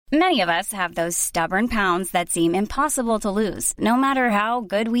Many of us have those stubborn pounds that seem impossible to lose, no matter how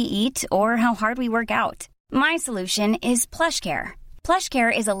good we eat or how hard we work out. My solution is PlushCare.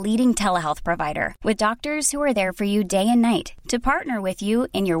 PlushCare is a leading telehealth provider with doctors who are there for you day and night to partner with you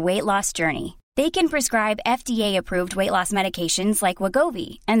in your weight loss journey. They can prescribe FDA-approved weight loss medications like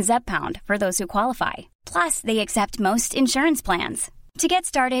Wegovy and Zepbound for those who qualify. Plus, they accept most insurance plans. To get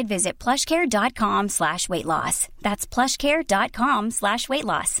started, visit plushcare.com/weightloss. That's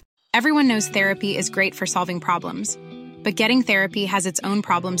plushcare.com/weightloss. Everyone knows therapy is great for solving problems, but getting therapy has its own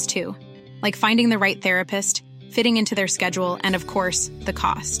problems too, like finding the right therapist, fitting into their schedule, and of course, the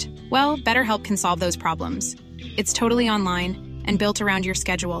cost. Well, BetterHelp can solve those problems. It's totally online and built around your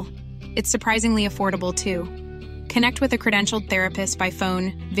schedule. It's surprisingly affordable too. Connect with a credentialed therapist by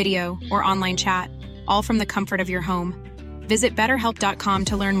phone, video, or online chat, all from the comfort of your home. Visit BetterHelp.com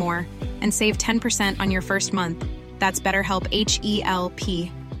to learn more and save 10% on your first month. That's BetterHelp,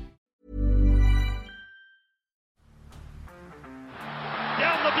 H-E-L-P.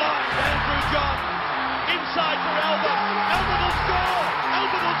 Down the blind, Andrew John. Inside for Albert. Albert will score.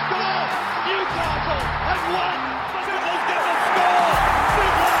 Albert will score. Newcastle have won. Fiddler's going to score.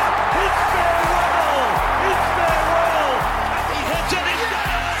 Fiddler, it's farewell. It's farewell. And he hits it. He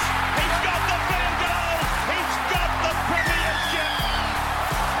does. He's got the field goal. He's got the premiership.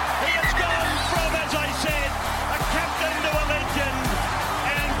 He has gone from, as I said, a captain to a legend,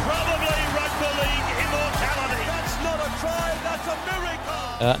 and probably rugby league immortality. That's not a try. That's a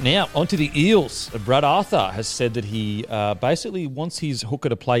miracle. Now, onto the Eels. Brad Arthur has said that he basically wants his hooker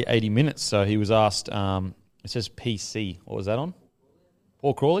to play 80 minutes. So he was asked, it says PC. What was that on?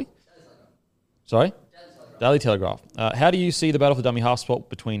 Paul Crawley? Sorry? Daily Telegraph. How do you see the battle for dummy half spot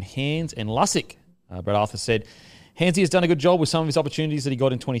between Hands and Lussick? Brad Arthur said, Hansy has done a good job with some of his opportunities that he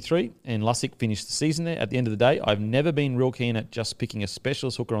got in 23, and Lussick finished the season there. At the end of the day, I've never been real keen at just picking a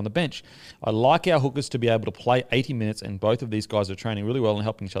specialist hooker on the bench. I like our hookers to be able to play 80 minutes, and both of these guys are training really well and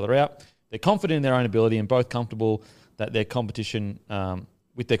helping each other out. They're confident in their own ability and both comfortable that their competition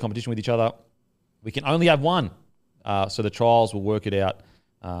with each other. We can only have one, so the trials will work it out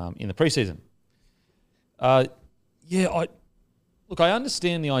in the preseason. Look, I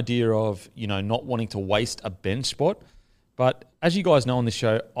understand the idea of, not wanting to waste a bench spot, but as you guys know on this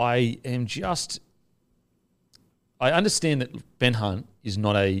show, I understand that Ben Hunt is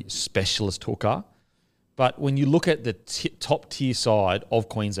not a specialist hooker, but when you look at the top tier side of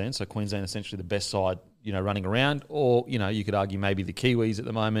Queensland, so Queensland essentially the best side, running around, or, you could argue maybe the Kiwis at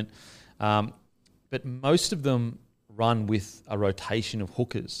the moment, but most of them run with a rotation of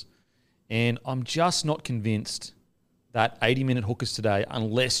hookers, and I'm just not convinced that 80-minute hookers today,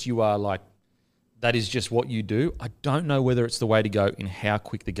 unless you are like, that is just what you do. I don't know whether it's the way to go in how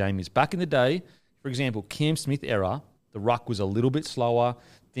quick the game is. Back in the day, for example, Cam Smith era, the ruck was a little bit slower.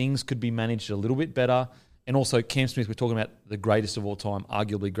 Things could be managed a little bit better. And also Cam Smith, we're talking about the greatest of all time,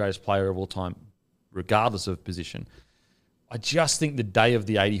 arguably greatest player of all time, regardless of position. I just think the day of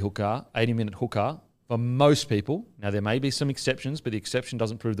the 80-minute hooker, for most people, now there may be some exceptions, but the exception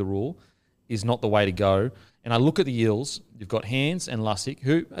doesn't prove the rule, is not the way to go. And I look at the Eels, you've got Hands and Lussick,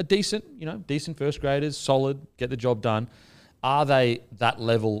 who are decent, decent first graders, solid, get the job done. Are they that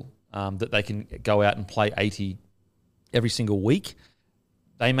level that they can go out and play 80 every single week?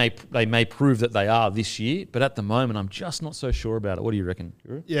 They may prove that they are this year, but at the moment, I'm just not so sure about it. What do you reckon?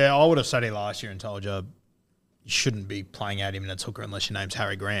 Yeah, I would have said it last year and told you shouldn't be playing 80 minutes hooker unless your name's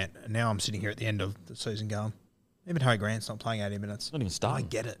Harry Grant. And now I'm sitting here at the end of the season going, even Harry Grant's not playing 80 minutes. Not even starting. I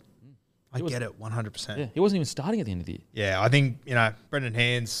get it. I get it 100%. Yeah, he wasn't even starting at the end of the year. Yeah, I think, Brendan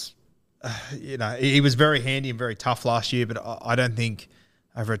Hands, he was very handy and very tough last year, but I don't think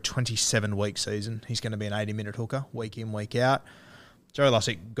over a 27-week season he's going to be an 80-minute hooker, week in, week out. Joe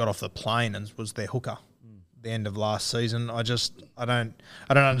Lussick got off the plane and was their hooker at the end of last season. I don't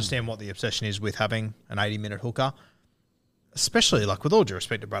understand what the obsession is with having an 80-minute hooker, especially, with all due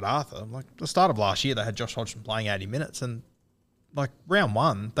respect to Brad Arthur. The start of last year, they had Josh Hodgson playing 80 minutes, and round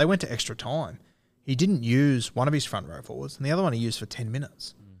one, they went to extra time. He didn't use one of his front row forwards, and the other one he used for 10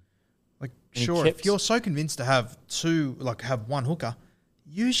 minutes. Sure, if you're so convinced to have have one hooker,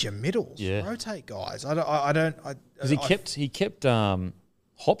 use your middles. Yeah. Rotate guys. Because he kept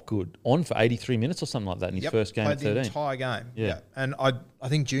Hopgood on for 83 minutes or something like that in his first game at 13. The entire game. Yeah. And I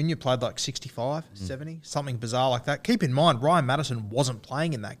think Junior played 65, 70, something bizarre like that. Keep in mind, Ryan Madison wasn't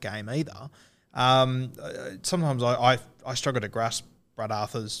playing in that game either. Sometimes I struggle to grasp Brad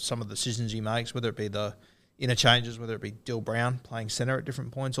Arthur's some of the decisions he makes, whether it be the interchanges, whether it be Dill Brown playing centre at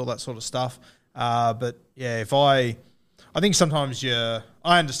different points, all that sort of stuff. But yeah, I think sometimes I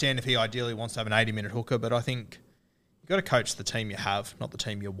understand if he ideally wants to have an 80-minute hooker, but I think you've got to coach the team you have, not the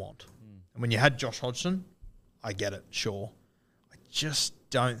team you want. And when you had Josh Hodgson, I get it, sure. I just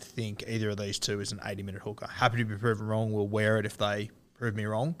don't think either of these two is an 80-minute hooker. Happy to be proven wrong. We'll wear it if they prove me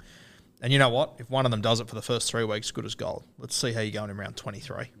wrong. And you know what? If one of them does it for the first 3 weeks, good as gold. Let's see how you're going in round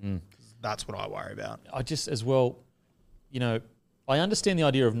 23. That's what I worry about. I just, as well, I understand the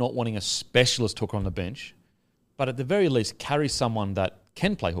idea of not wanting a specialist hooker on the bench, but at the very least, carry someone that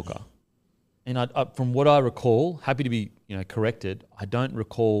can play hooker. And from what I recall, happy to be corrected, I don't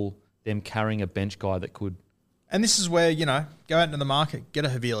recall them carrying a bench guy that could. And this is where, go out into the market, get a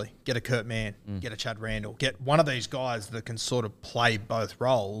Havili, get a Kurt Mann, get a Chad Randall, get one of these guys that can sort of play both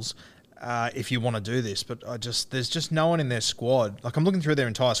roles if you want to do this. But there's just no one in their squad. Like, I'm looking through their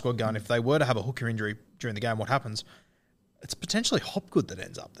entire squad going, if they were to have a hooker injury during the game, what happens? It's potentially Hopgood that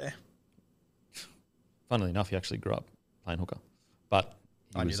ends up there. Funnily enough, he actually grew up playing hooker, but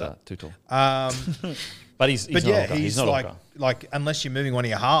he was too tall. But he's not a hooker. He's not like unless you're moving one of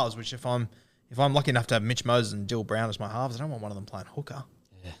your halves, which if I'm lucky enough to have Mitch Moses and Dill Brown as my halves, I don't want one of them playing hooker.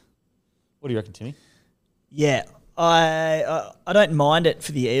 Yeah. What do you reckon, Timmy? Yeah, I don't mind it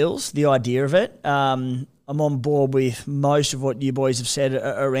for the Eels, the idea of it. I'm on board with most of what you boys have said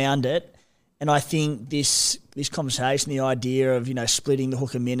around it. And I think this conversation, the idea of, splitting the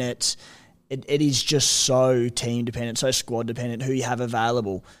hooker minutes, it is just so team dependent, so squad dependent, who you have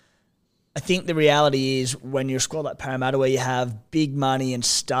available. I think the reality is when you're a squad like Parramatta where you have big money and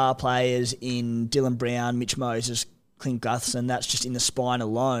star players in Dylan Brown, Mitch Moses, Clint Gutherson, that's just in the spine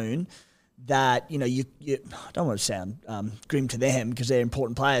alone, that, you I don't want to sound grim to them because they're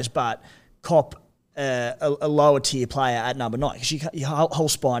important players, but cop a lower tier player at number 9 because your whole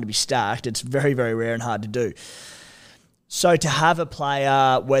spine to be stacked, it's very, very rare and hard to do. So to have a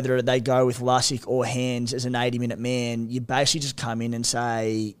player, whether they go with Lussick or Hands as an 80-minute man, you basically just come in and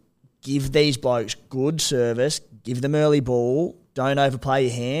say, give these blokes good service, give them early ball, don't overplay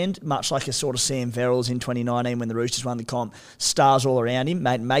your hand, much like a sort of Sam Verrills in 2019 when the Roosters won the comp. Stars all around him,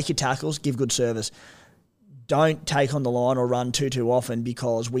 mate, make your tackles, give good service. Don't take on the line or run too often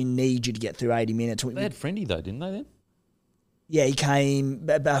because we need you to get through 80 minutes. They had Friendy though, didn't they then? Yeah, he came,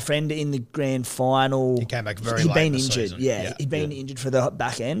 a friend in the grand final. He came back very late. He'd been in the injured. season. Yeah, he'd been injured for the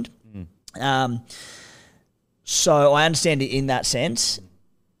back end. So I understand it in that sense.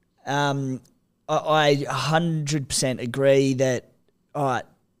 I 100% agree that, all right,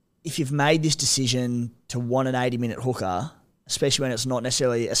 if you've made this decision to want an 80-minute hooker, especially when it's not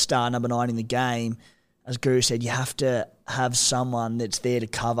necessarily a star number 9 in the game, as Guru said, you have to have someone that's there to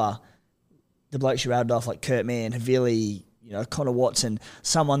cover the blokes you rattled off like Kurt Mann, Havili, Connor Watson,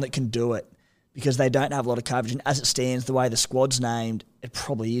 someone that can do it because they don't have a lot of coverage. And as it stands, the way the squad's named, it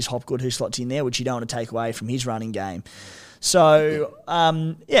probably is Hopgood who slots in there, which you don't want to take away from his running game. So,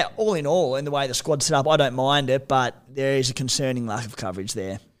 all in all, in the way the squad's set up, I don't mind it, but there is a concerning lack of coverage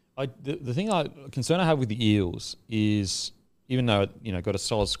there. The concern I have with the Eels is, even though got a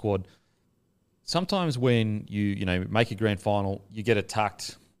solid squad, sometimes when you make a grand final, you get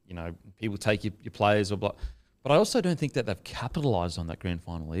attacked. People take your players or blah. But I also don't think that they've capitalised on that grand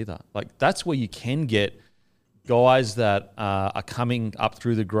final either. Like, that's where you can get guys that are coming up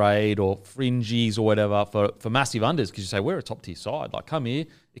through the grade or fringies or whatever for massive unders because you say, we're a top-tier side. Like, come here,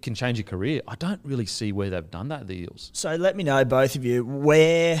 it can change your career. I don't really see where they've done that, the Eels. So let me know, both of you,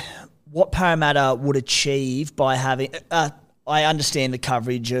 what Parramatta would achieve by having... I understand the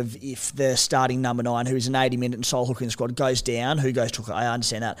coverage of if the starting number 9, who is an 80-minute and sole hooker in the squad, goes down, who goes to hooker. I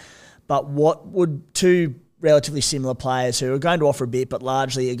understand that. But what would two relatively similar players who are going to offer a bit but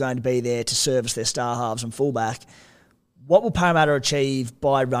largely are going to be there to service their star halves and fullback, what will Parramatta achieve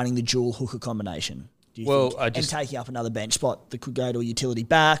by running the dual hooker combination? Do you think? And taking up another bench spot that could go to a utility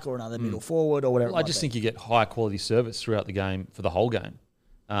back or another middle forward or whatever. I just think you get high quality service throughout the game for the whole game.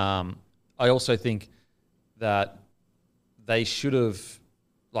 I also think that they should have,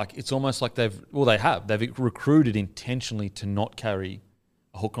 it's almost like they've recruited intentionally to not carry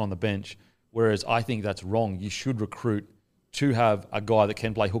a hooker on the bench, whereas I think that's wrong. You should recruit to have a guy that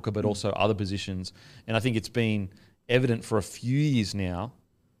can play hooker but also other positions. And I think it's been evident for a few years now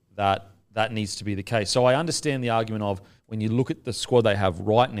that that needs to be the case. So I understand the argument of when you look at the squad they have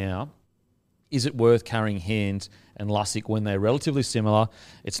right now, is it worth carrying Hands and Lussick when they're relatively similar?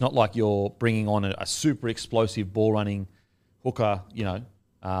 It's not like you're bringing on a super explosive ball-running hooker,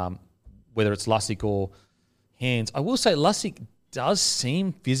 whether it's Lussick or Hands. I will say Lussick does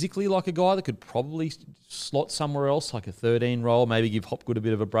seem physically like a guy that could probably slot somewhere else, like a 13 role, maybe give Hopgood a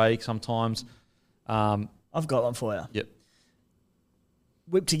bit of a break sometimes. I've got one for you. Yep.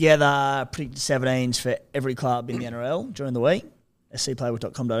 Whip together predicted 17s for every club in the NRL during the week.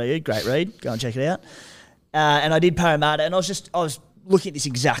 scplaybook.com.au, great read. Go and check it out. and I did Parramatta, and I was looking at this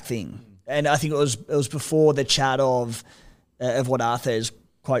exact thing, and I think it was before the chat of what Arthur's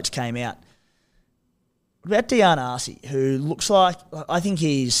quotes came out. What about Dion Arcee, who looks like, I think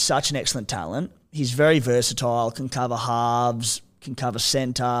he's such an excellent talent. He's very versatile, can cover halves, can cover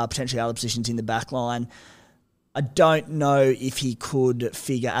centre, potentially other positions in the back line. I don't know if he could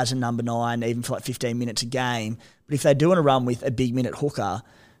figure as a number 9, even for like 15 minutes a game. But if they're doing a run with a big minute hooker,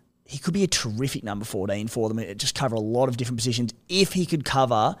 he could be a terrific number 14 for them. It just cover a lot of different positions. If he could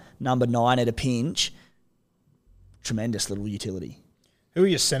cover number 9 at a pinch, tremendous little utility. Who are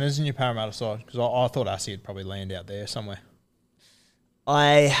your centres in your Parramatta side? Because I thought Assie would probably land out there somewhere. I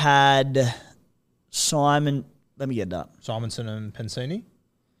had Simon. Let me get it up. Simonson and Pensini?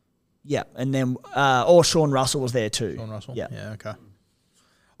 Yeah, and then or Sean Russell was there too. Sean Russell? Yeah, Okay.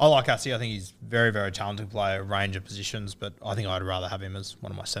 I like Assie. I think he's very, very talented player, a range of positions, but I think I'd rather have him as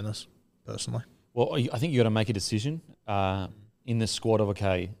one of my centres, personally. Well, I think you got to make a decision in the squad of,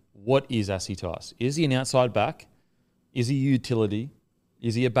 okay, what is Assie to us? Is he an outside back? Is he utility?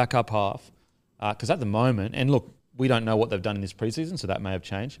 Is he a backup half? Because at the moment, and look, we don't know what they've done in this preseason, so that may have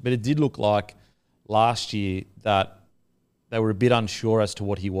changed, but it did look like last year that they were a bit unsure as to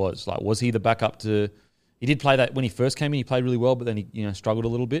what he was. Like, was he the backup to... He did play that when he first came in, he played really well, but then he struggled a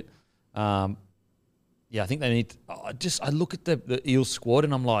little bit. I think they need... I look at the Eels squad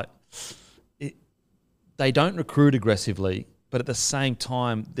and I'm like, they don't recruit aggressively, but at the same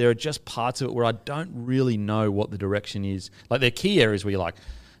time, there are just parts of it where I don't really know what the direction is. Like, there are key areas where you're like,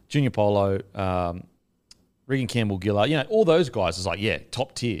 Junior Polo, Regan Campbell-Gillard, all those guys is like, yeah,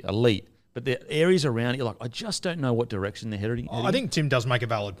 top tier, elite. But the areas around it, you're like, I just don't know what direction they're heading. I think Tim does make a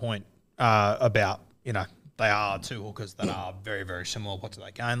valid point about, they are two hookers that are very, very similar. What do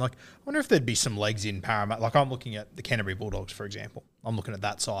they gain? Like, I wonder if there'd be some legs in Parramatta. Like, I'm looking at the Canterbury Bulldogs, for example. I'm looking at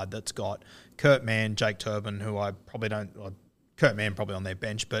that side that's got Kurt Mann, Jake Turbin, who I probably don't... Kurt Mann probably on their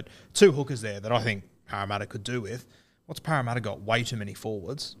bench, but two hookers there that I think Parramatta could do with. What's Parramatta got? Way too many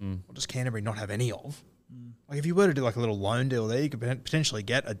forwards. What does Canterbury not have any of? Like, if you were to do like a little loan deal there, you could potentially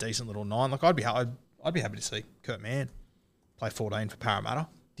get a decent little 9. Like, I'd be happy to see Kurt Mann play 14 for Parramatta.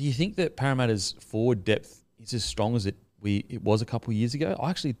 Do you think that Parramatta's forward depth is as strong as it was a couple of years ago? I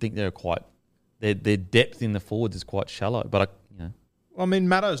actually think their depth in the forwards is quite shallow. But Well, I mean,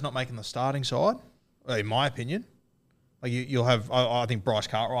 Matto's not making the starting side, in my opinion. Like, you'll have, I think Bryce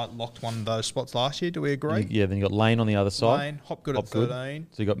Cartwright locked one of those spots last year. Do we agree? Yeah. Then you got Lane on the other side. Lane, Hopgood at 13.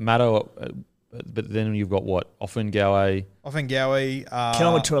 So you got Matto. But then you've got what? Offengawe. Kelvin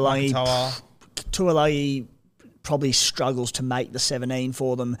Tuilagi. Tuilagi probably struggles to make the 17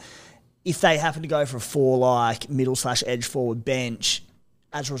 for them. If they happen to go for a 4 like middle/edge forward bench,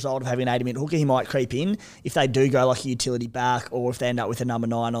 as a result of having an 80-minute hooker, he might creep in. If they do go like a utility back, or if they end up with a number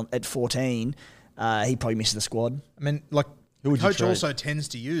 9 at 14, he probably misses the squad. I mean, like, the coach also tends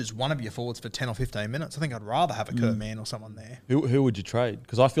to use one of your forwards for 10 or 15 minutes. I think I'd rather have a Kurt Mann or someone there. Who would you trade?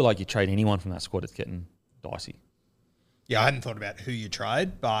 Because I feel like you trade anyone from that squad, it's getting dicey. Yeah, I hadn't thought about who you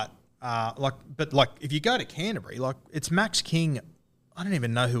trade, but if you go to Canterbury, like, it's Max King. I don't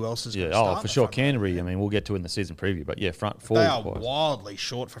even know who else is going to start. For sure. Canterbury, I mean, we'll get to it in the season preview, but yeah, front forward. They are wildly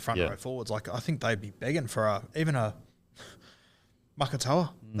short for front row forwards. Like, I think they'd be begging for even a Makatoa.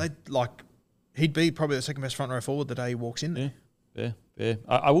 He'd be probably the second best front row forward the day he walks in there. Yeah.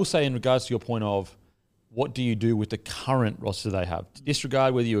 I will say, in regards to your point of what do you do with the current roster they have,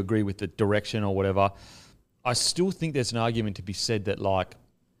 disregard whether you agree with the direction or whatever, I still think there's an argument to be said that, like,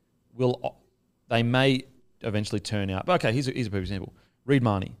 they may eventually turn out. But okay, here's a perfect example. Reid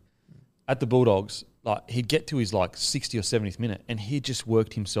Marnie at the Bulldogs, like, he'd get to his 60th or 70th minute and he just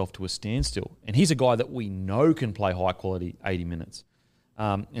worked himself to a standstill. And he's a guy that we know can play high quality 80 minutes.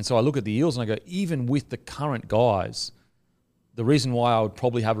 And so I look at the Eels and I go, even with the current guys, the reason why I would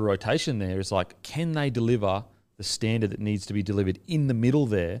probably have a rotation there is, like, can they deliver the standard that needs to be delivered in the middle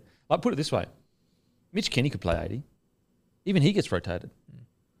there? Like, put it this way, Mitch Kenny could play 80. Even he gets rotated.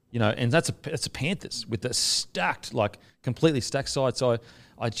 And that's a Panthers with the stacked, completely stacked side. So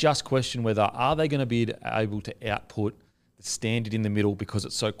I just question whether are they going to be able to output the standard in the middle because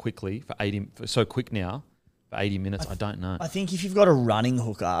it's so quick now for 80 minutes. I don't know. I think if you've got a running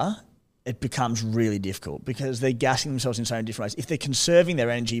hooker, it becomes really difficult because they're gassing themselves in so many different ways. If they're conserving their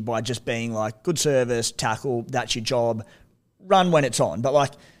energy by just being like, good service, tackle, that's your job, run when it's on.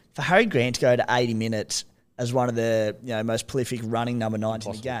 But for Harry Grant to go to 80 minutes as one of the most prolific running number 9s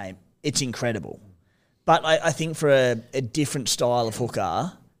in the game, it's incredible. But I think for a different style of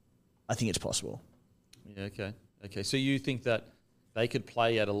hooker, I think it's possible. Yeah, okay. So you think that they could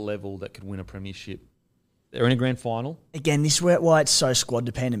play at a level that could win a premiership They're in a grand final. Again, this is why it's so squad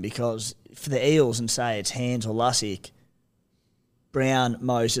dependent, because for the Eels, and say it's Hands or Lussick, Brown,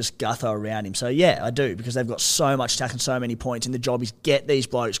 Moses, Gutho around him. So, yeah, I do, because they've got so much attack and so many points, and the job is get these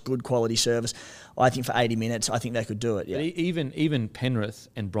blokes good quality service. I think for 80 minutes, I think they could do it, yeah. But even Penrith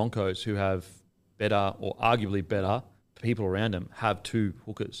and Broncos, who have better or arguably better people around them, have 2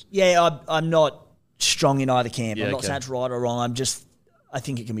 hookers. Yeah, I'm not strong in either camp. Yeah, I'm not okay. saying it's right or wrong. I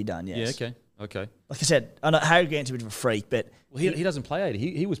think it can be done, yes. Yeah, okay. Like I said, I know Harry Grant's a bit of a freak, but Well, he doesn't play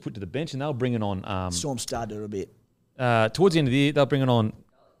 80. He was put to the bench, and they were bringing on... Storm started a bit. towards the end of the year, they were bringing on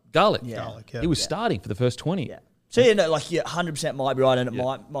Garlick. Yeah. Garlic, yeah. He was starting for the first 20. Yeah. So, 100% might be right, and it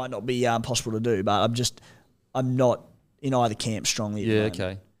might not be possible to do, but I'm not in either camp strongly. Yeah,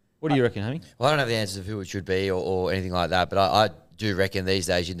 okay. What do you reckon, Hammy? Well, I don't have the answers of who it should be or anything like that, but I do reckon these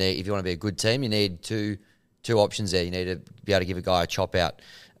days you need, if you want to be a good team, you need two options there. You need to be able to give a guy a chop out.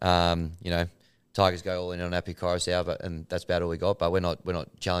 Tigers go all in on Api Coruscant, and that's about all we got. But we're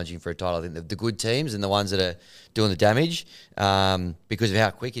not challenging for a title. I think the good teams and the ones that are doing the damage, because of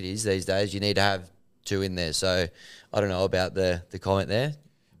how quick it is these days, you need to have 2 in there. So I don't know about the comment there.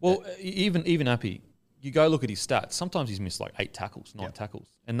 Well, even Appy, you go look at his stats. Sometimes he's missed like 8 tackles, 9 tackles.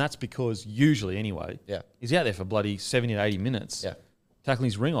 And that's because usually anyway, he's out there for bloody 70 to 80 minutes. Yeah. Tackling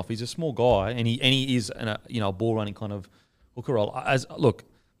his ring off. He's a small guy, and he is a ball running kind of hooker role. Look,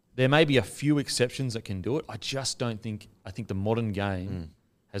 there may be a few exceptions that can do it. I just don't think. I think the modern game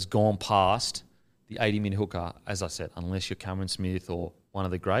has gone past the 80-minute hooker, as I said, unless you're Cameron Smith or one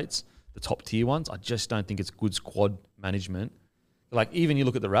of the greats, the top tier ones. I just don't think it's good squad management. Like, even you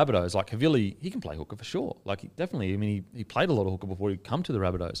look at the Rabbitohs, like Havili, he can play hooker for sure. Like, he played a lot of hooker before he come to the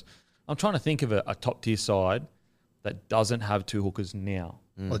Rabbitohs. I'm trying to think of a top tier side that doesn't have 2 hookers now.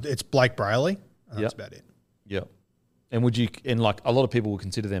 Well, it's Blake Brayley. That's about it. Yeah. And a lot of people would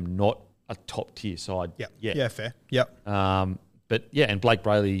consider them not a top tier side. Yeah. Yet. Yeah, fair. Yep. But yeah, and Blake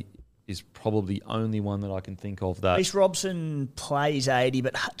Brayley is probably the only one that I can think of that. Reece Robson plays 80,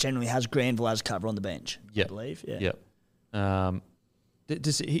 but generally has Granville as cover on the bench, I believe. Yeah.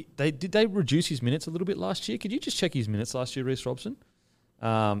 Did they reduce his minutes a little bit last year? Could you just check his minutes last year, Reece Robson?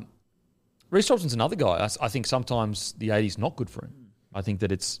 Reece Robson's another guy. I think sometimes the 80's not good for him. I think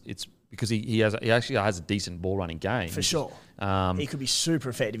that it's because he actually has a decent ball running game. For sure. He could be super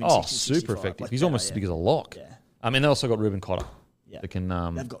effective in 60, super 65, effective. like He's that, almost as big as a lock. Yeah. And they also got Ruben Cotter. Yeah. That can,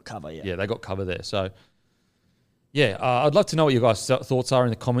 They've got cover, Yeah, they got cover there. So, yeah, I'd love to know what your guys' thoughts are in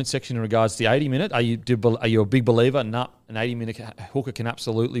the comment section in regards to the 80-minute. Are you a big believer? No, an 80-minute hooker can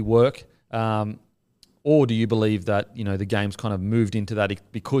absolutely work. Or do you believe that, the game's kind of moved into that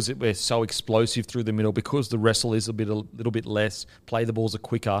because we're so explosive through the middle, because the wrestle is a little bit less, play the balls are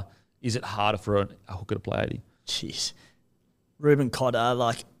quicker, is it harder for a hooker to play 80? Jeez. Ruben Cotter,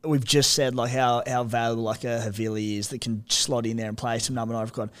 like we've just said, like how valuable like a Havili is that can slot in there and play some number 9.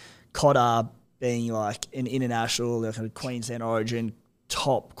 I've got Cotter being like an international, like a Queensland origin,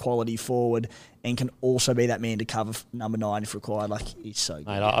 top quality forward, and can also be that man to cover number 9 if required. Like, he's so good.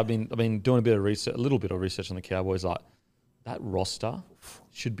 Mate, I've been doing a little bit of research on the Cowboys. Like, that roster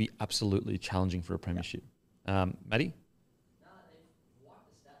should be absolutely challenging for a premiership. Matty?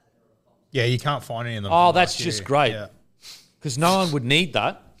 Yeah, you can't find any of them. Oh, that's just great. Yeah. Because no one would need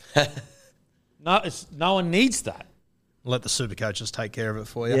that. No one needs that. Let the super coaches take care of it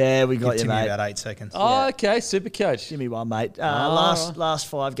for you. Yeah, we got Give you, Timmy mate. about 8 seconds. Oh, okay, super coach. Give me one, mate. Last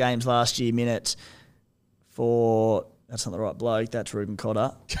 5 games last year, minutes for... That's not the right bloke. That's Ruben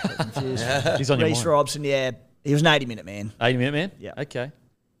Cotter. Confused. He's on your Reece mind. Robson, yeah. He was an 80-minute man. 80-minute man? Yeah. Okay.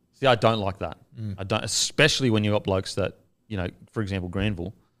 See, I don't like that. I don't, especially when you've got blokes that, for example,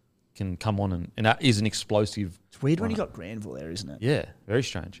 Granville can come on and that is an explosive. It's weird when you got Granville there, isn't it? Yeah, very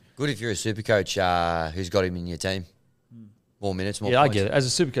strange. Good if you're a super coach who's got him in your team. More minutes, more Yeah, points. I get it. As a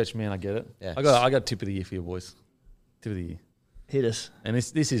super coach man, I get it. Yeah. I got tip of the year for you boys. Tip of the year. Hit us. And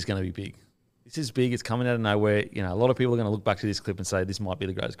this is going to be big. This is big. It's coming out of nowhere. A lot of people are going to look back to this clip and say this might be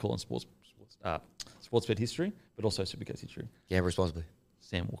the greatest call in sports bet history, but also Supercoach history. Gamble responsibly.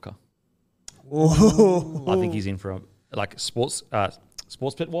 Sam Walker. Ooh. I think he's in for sports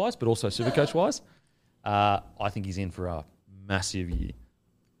bet wise, but also Supercoach wise. I think he's in for a massive year,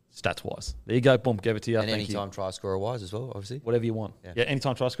 stats wise. There you go, boom, gave it to you. And Thank anytime you. try scorer wise as well, obviously. Whatever you want. Yeah. Yeah,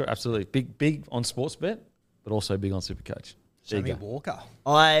 anytime try score, absolutely. Big on sports bet, but also big on Supercoach. There you Sammy go. Walker.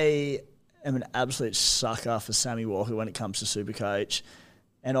 I am an absolute sucker for Sammy Walker when it comes to Supercoach.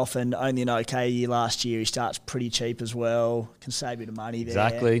 And often only an okay year last year. He starts pretty cheap as well. Can save a bit of money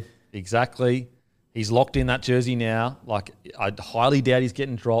there. Exactly. He's locked in that jersey now. Like, I highly doubt he's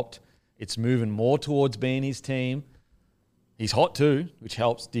getting dropped. It's moving more towards being his team. He's hot too, which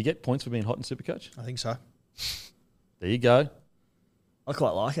helps. Do you get points for being hot in Supercoach? I think so. There you go. I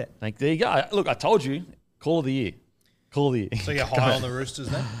quite like it. There you go. Look, I told you. Call of the year. Call of the year. So you're high on the Roosters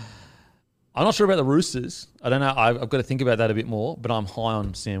then? I'm not sure about the Roosters. I don't know. I've got to think about that a bit more, but I'm high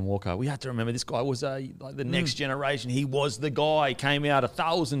on Sam Walker. We have to remember this guy was like the next generation. He was the guy. He came out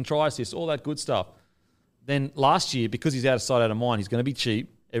 1,000 try assists, all that good stuff. Then last year, because he's out of sight, out of mind, he's going to be cheap.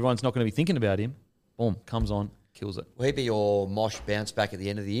 Everyone's not going to be thinking about him. Boom, comes on, kills it. Will he be your Mosh bounce back at the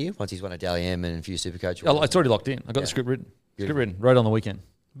end of the year once he's won a Dally M and a few Supercoach? Oh, it's already locked in. I got the script written. Beautiful. Script written. Wrote on the weekend.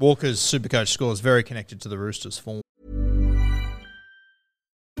 Walker's Supercoach score is very connected to the Roosters' form.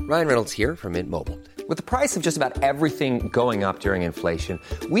 Ryan Reynolds here from Mint Mobile. With the price of just about everything going up during inflation,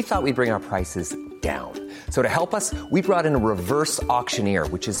 we thought we'd bring our prices down. So to help us, we brought in a reverse auctioneer,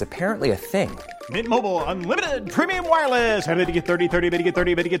 which is apparently a thing. Mint Mobile Unlimited Premium Wireless. How to get 30, 30, bit to get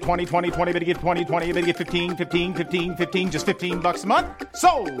 30, bit to get 20, 20, 20, bit to get 20, 20, bit to get 15, 15, 15, 15, just $15 a month?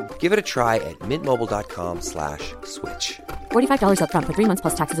 Sold! Give it a try at mintmobile.com/switch. $45 up front for 3 months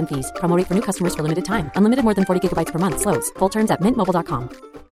plus taxes and fees. Promo rate for new customers for limited time. Unlimited more than 40 gigabytes per month. Slows full terms at mintmobile.com.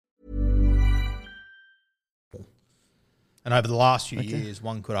 And over the last few years,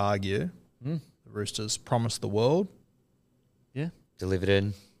 one could argue the Roosters promised the world. Yeah. Delivered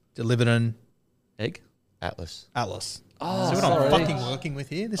in Egg. Atlas. Oh, see what I'm fucking working with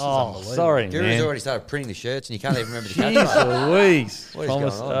here? This is unbelievable. Sorry, Guru's man. already started printing the shirts and you can't even remember the catch. Jeez Louise. What is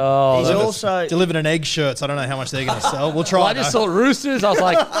Promise- going on? Oh, He's that was- also Delivered an egg shirts. I don't know how much they're going to sell. We'll try. Well, I just though. thought Roosters. I was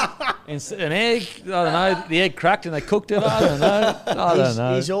like, an egg. I don't know. The egg cracked and they cooked it. I don't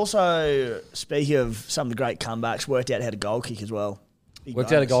know. he's also, speaking of some of the great comebacks, worked out how to goal kick as well. Big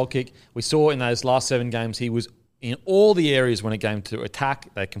Worked out a bonus. goal kick. We saw in those last 7 games, he was in all the areas when it came to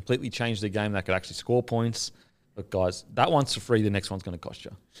attack. They completely changed the game. They could actually score points. But guys, that one's for free. The next one's going to cost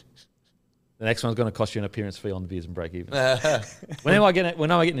you. The next one's going to cost you an appearance fee on the Beers and Break Even. When am I getting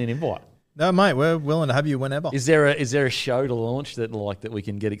an invite? No, mate, we're willing to have you whenever. Is there a show to launch that we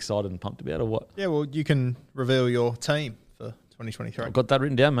can get excited and pumped about or what? Yeah, well, you can reveal your team for 2023. I've got that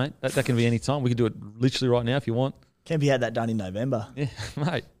written down, mate. That can be any time. We can do it literally right now if you want. Kempy had that done in November. Yeah,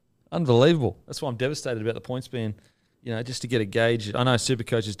 mate. Unbelievable. That's why I'm devastated about the points being, just to get a gauge. I know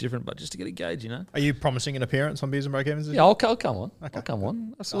Supercoach is different, but just to get a gauge, Are you promising an appearance on Beers and Break Evens? Yeah, I'll come on. Okay. I'll come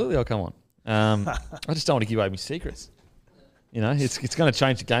on. Absolutely, I'll come on. I just don't want to give away my secrets. It's going to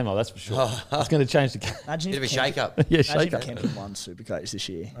change the game, that's for sure. It's going to change the game. Imagine Bit of a if shake-up. Yeah, Imagine shake up. if Kempy won Supercoach this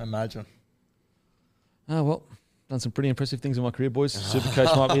year. I imagine. Oh, well, done some pretty impressive things in my career, boys.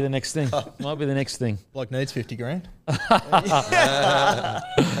 Supercoach might be the next thing. Bloke needs 50 grand.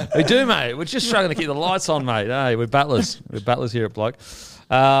 We do, mate. We're just struggling to keep the lights on, mate. Hey, we're battlers. We're battlers here at Bloke.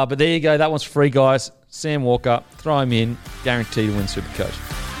 But there you go. That one's free, guys. Sam Walker, throw him in. Guaranteed to win Supercoach.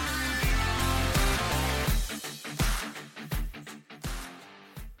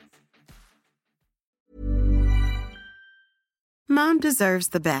 Mom deserves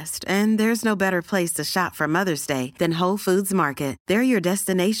the best, and there's no better place to shop for Mother's Day than Whole Foods Market. They're your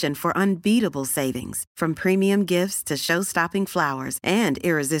destination for unbeatable savings, from premium gifts to show-stopping flowers and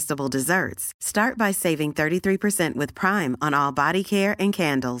irresistible desserts. Start by saving 33% with Prime on all body care and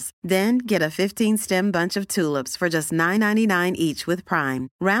candles. Then get a 15-stem bunch of tulips for just $9.99 each with Prime.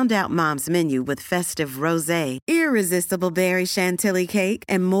 Round out Mom's menu with festive rosé, irresistible berry chantilly cake,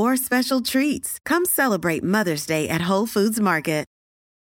 and more special treats. Come celebrate Mother's Day at Whole Foods Market.